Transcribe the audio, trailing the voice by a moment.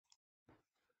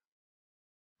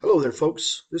Hello there,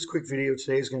 folks. This quick video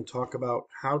today is going to talk about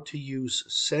how to use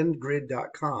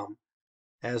sendgrid.com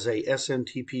as a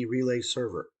SMTP relay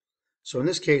server. So in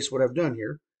this case, what I've done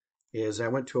here is I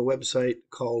went to a website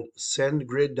called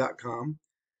sendgrid.com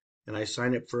and I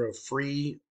signed up for a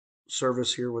free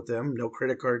service here with them. No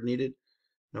credit card needed,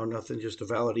 no nothing, just a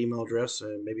valid email address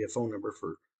and maybe a phone number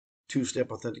for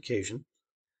two-step authentication.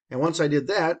 And once I did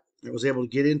that, I was able to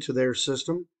get into their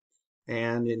system.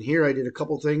 And in here, I did a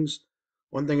couple things.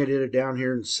 One thing I did it down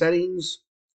here in settings.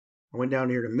 I went down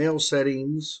here to mail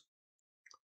settings.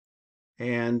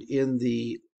 And in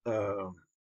the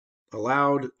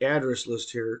allowed address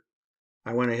list here,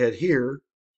 I went ahead here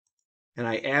and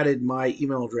I added my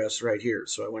email address right here.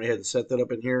 So I went ahead and set that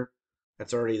up in here.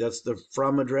 That's the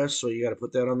from address. So you got to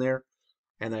put that on there.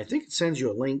 And I think it sends you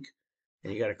a link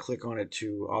and you got to click on it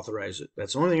to authorize it.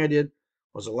 That's the only thing I did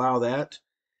was allow that.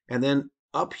 And then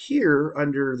up here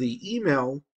under the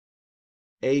email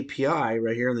API,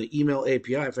 right here in the email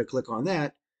API, if I click on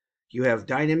that, you have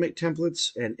dynamic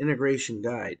templates and integration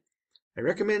guide. I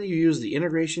recommend you use the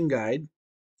integration guide.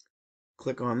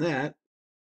 Click on that,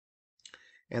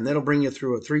 and that'll bring you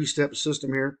through a three-step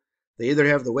system here. They either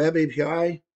have the web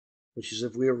API, which is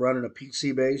if we were running a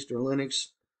PC-based or Linux,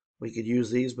 we could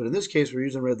use these. But in this case, we're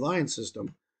using Red Lion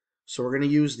system. So we're going to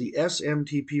use the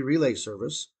SMTP relay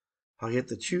service. I'll hit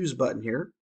the choose button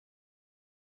here.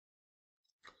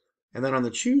 And then on the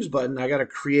choose button, I got to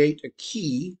create a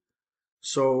key.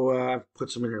 So I've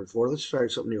put some in here before. Let's try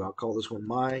something new. I'll call this one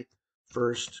my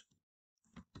first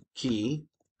key.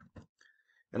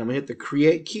 And I'm going to hit the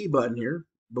create key button here.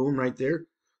 Boom, right there.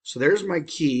 So there's my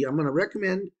key. I'm going to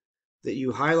recommend that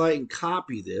you highlight and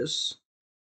copy this.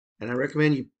 And I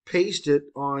recommend you paste it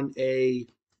on a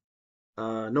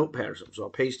notepad or something. So I'll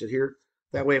paste it here.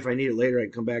 That way, if I need it later, I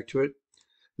can come back to it.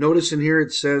 Notice in here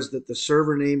it says that the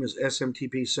server name is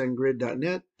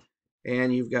smtpsendgrid.net,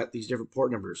 and you've got these different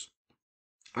port numbers.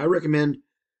 I recommend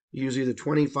you use either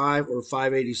 25 or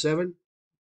 587.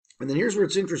 And then here's where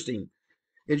it's interesting.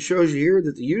 It shows you here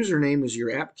that the username is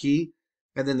your app key,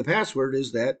 and then the password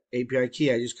is that API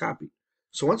key I just copied.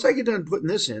 So once I get done putting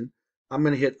this in, I'm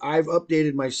going to hit I've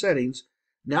updated my settings.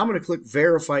 Now I'm going to click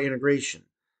Verify Integration.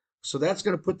 So that's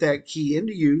going to put that key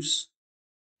into use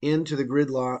into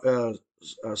the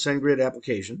SendGrid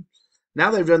application. Now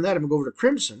that I've done that, I'm going to go over to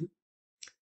Crimson.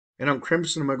 And on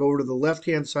Crimson, I'm going to go over to the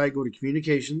left-hand side, go to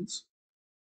Communications.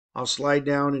 I'll slide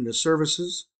down into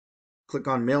Services, click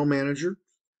on Mail Manager.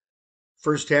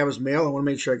 First tab is Mail. I want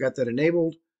to make sure I got that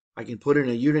enabled. I can put in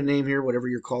a unit name here, whatever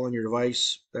you're calling your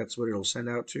device. That's what it'll send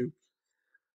out to.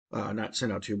 Not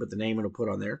send out to, but the name it'll put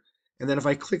on there. And then if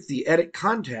I click the Edit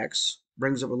Contacts,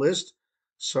 brings up a list.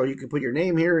 So you can put your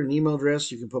name here and an email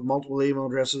address. You can put multiple email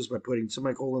addresses by putting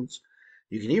semicolons.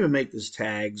 You can even make this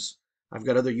tags. I've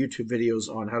got other YouTube videos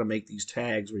on how to make these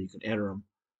tags where you can enter them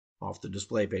off the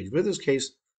display page. But in this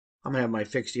case, I'm going to have my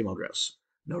fixed email address.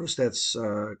 Notice that's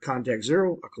contact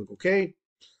 0. I'll click OK.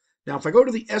 Now, if I go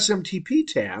to the SMTP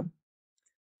tab,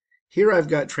 here I've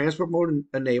got transport mode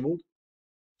enabled,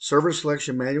 server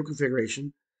selection, manual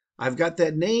configuration. I've got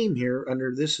that name here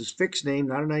under this is fixed name,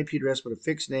 not an IP address, but a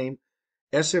fixed name,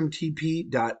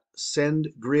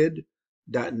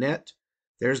 smtp.sendgrid.net.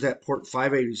 There's that port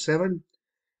 587.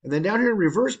 And then down here in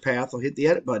reverse path, I'll hit the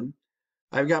edit button.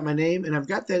 I've got my name and I've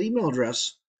got that email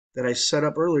address that I set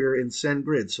up earlier in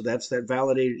SendGrid. So that's that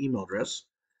validated email address.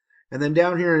 And then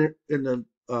down here in the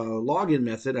login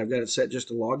method, I've got it set just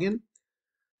to login.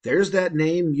 There's that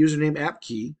name, username, app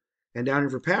key. And down here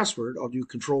for password, I'll do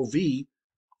Control V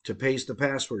to paste the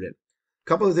password in. A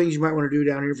couple of things you might want to do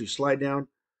down here if you slide down.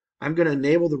 I'm going to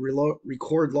enable the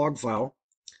record log file.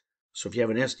 So if you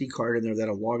have an SD card in there,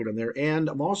 that'll log it in there. And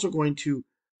I'm also going to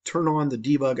turn on the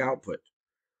debug output.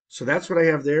 So that's what I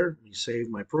have there. Let me save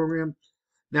my program.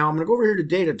 Now I'm going to go over here to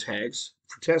data tags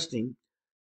for testing.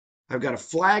 I've got a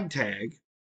flag tag.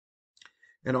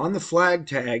 And on the flag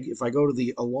tag, if I go to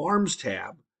the alarms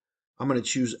tab, I'm going to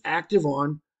choose active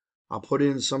on. I'll put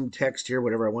in some text here,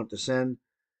 whatever I want to send.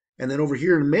 And then over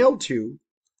here in mail to,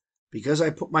 because I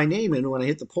put my name in, when I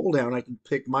hit the pull down, I can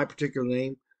pick my particular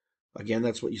name. Again,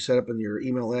 that's what you set up in your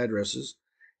email addresses.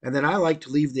 And then I like to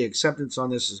leave the acceptance on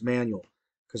this as manual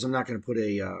because I'm not going to put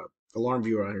a alarm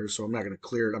viewer on here, so I'm not going to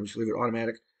clear it. I'm just going to leave it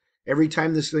automatic. Every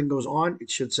time this thing goes on, it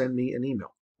should send me an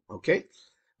email. Okay.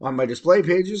 On my display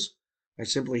pages, I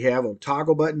simply have a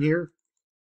toggle button here.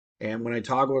 And when I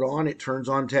toggle it on, it turns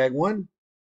on tag 1,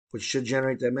 which should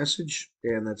generate that message.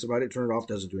 And that's about it. Turn it off,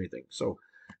 doesn't do anything. So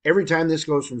every time this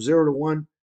goes from 0 to 1,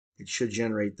 it should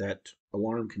generate that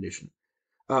alarm condition.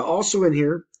 Also in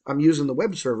here, I'm using the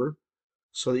web server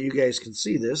so that you guys can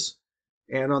see this.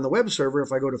 And on the web server,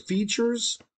 if I go to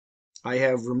Features, I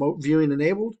have remote viewing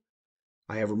enabled.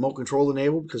 I have remote control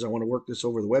enabled because I want to work this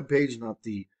over the web page, not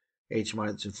the HMI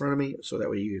that's in front of me, so that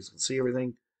way you guys can see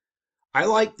everything. I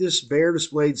like this bare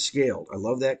displayed scaled. I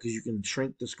love that because you can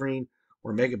shrink the screen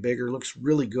or make it bigger. It looks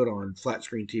really good on flat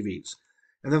screen TVs.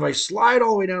 And then if I slide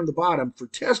all the way down to the bottom for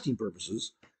testing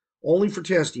purposes, only for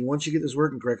testing, once you get this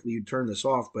working correctly, you turn this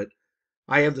off. But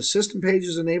I have the system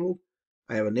pages enabled.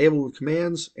 I have enabled with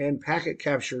commands and packet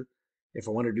capture if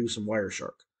I want to do some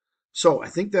Wireshark. So I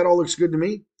think that all looks good to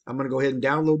me. I'm going to go ahead and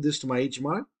download this to my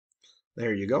HMI.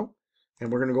 There you go.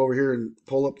 And we're going to go over here and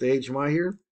pull up the HMI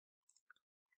here.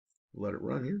 Let it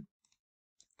run here.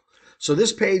 So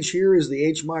this page here is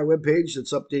the HMI web page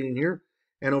that's updating here.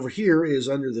 And over here is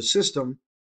under the system,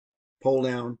 pull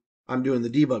down, I'm doing the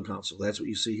debug console. That's what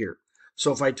you see here.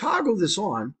 So if I toggle this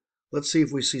on, let's see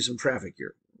if we see some traffic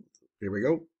here. Here we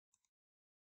go.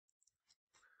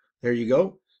 There you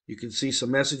go. You can see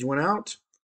some message went out,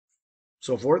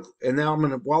 so forth. And now I'm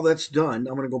going to, while that's done,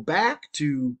 I'm going to go back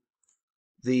to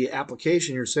the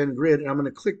application here, Send Grid, and I'm going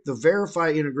to click the Verify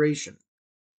Integration.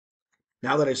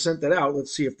 Now that I sent that out,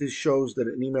 let's see if this shows that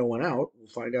an email went out. We'll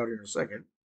find out here in a second.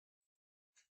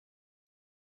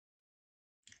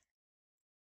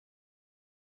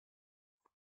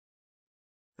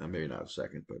 Maybe not a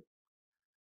second, but it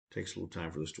takes a little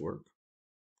time for this to work.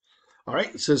 All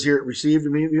right, it says here it received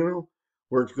an email.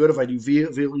 Worked good. If I do via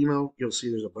email, you'll see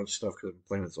there's a bunch of stuff because I've been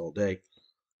playing this all day.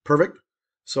 Perfect.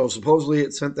 So supposedly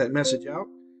it sent that message out,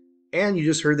 and you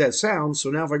just heard that sound. So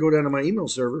now if I go down to my email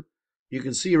server, you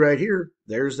can see right here,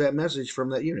 there's that message from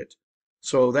that unit.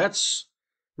 So that's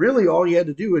really all you had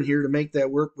to do in here to make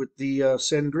that work with the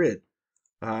Send Grid.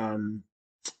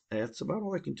 That's about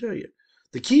all I can tell you.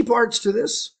 The key parts to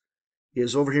this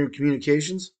is over here in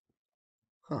communications.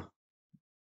 Huh,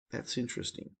 that's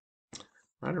interesting.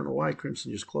 I don't know why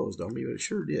Crimson just closed on me, but it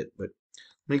sure did. But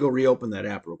let me go reopen that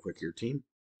app real quick here, team.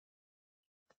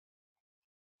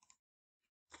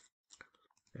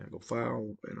 And I'll go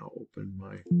File, and I'll open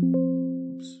my,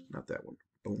 oops, not that one.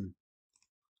 Boom.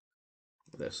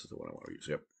 This is the one I want to use.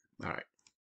 Yep. All right.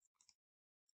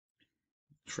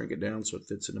 Shrink it down so it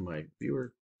fits into my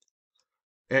viewer.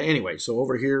 Anyway, so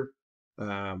over here,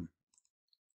 Mail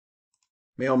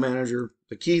Manager.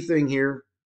 The key thing here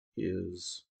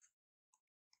is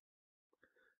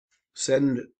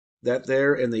send that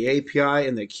there, and the API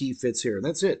and the key fits here. And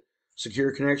that's it.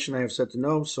 Secure connection I have set to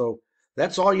no. So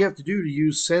that's all you have to do to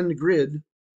use Send Grid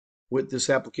with this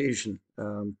application.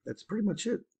 That's pretty much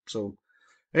it. So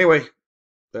anyway,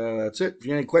 that's it. If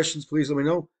you have any questions, please let me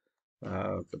know.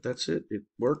 But that's it. It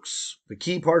works. The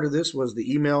key part of this was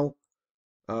the email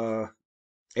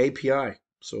API.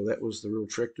 So that was the real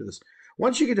trick to this.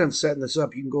 Once you get done setting this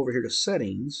up, you can go over here to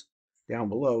Settings down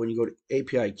below, and you go to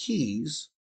API Keys.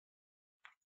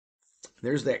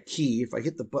 There's that key. If I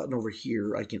hit the button over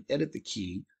here, I can edit the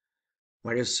key.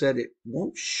 Like I said, it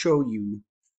won't show you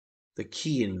the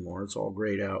key anymore. It's all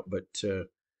grayed out. But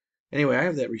anyway, I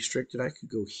have that restricted. I could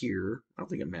go here. I don't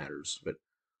think it matters, but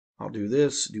I'll do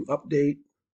this, do update.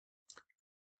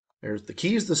 There's the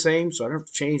key is the same, so I don't have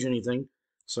to change anything.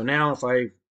 So now if I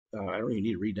don't even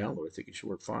need to re-download. I think it should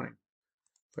work fine.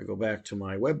 If I go back to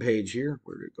my web page here,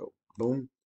 where did it go? Boom,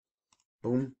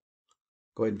 boom.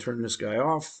 Go ahead and turn this guy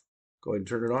off. Go ahead and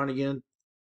turn it on again.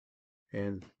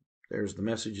 And there's the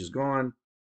message is gone.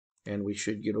 And we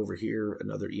should get over here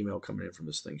another email coming in from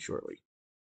this thing shortly.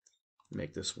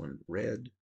 Make this one red.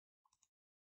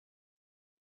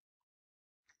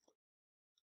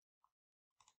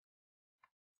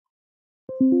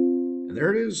 And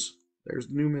there it is. There's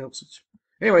the new message.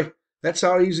 Anyway, that's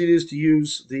how easy it is to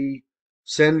use the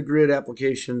Send Grid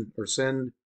application, or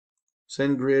Send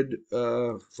Grid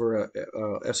for a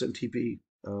SMTP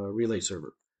relay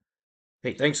server.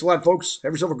 Hey, thanks a lot, folks.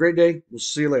 Have yourself a great day. We'll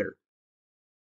see you later.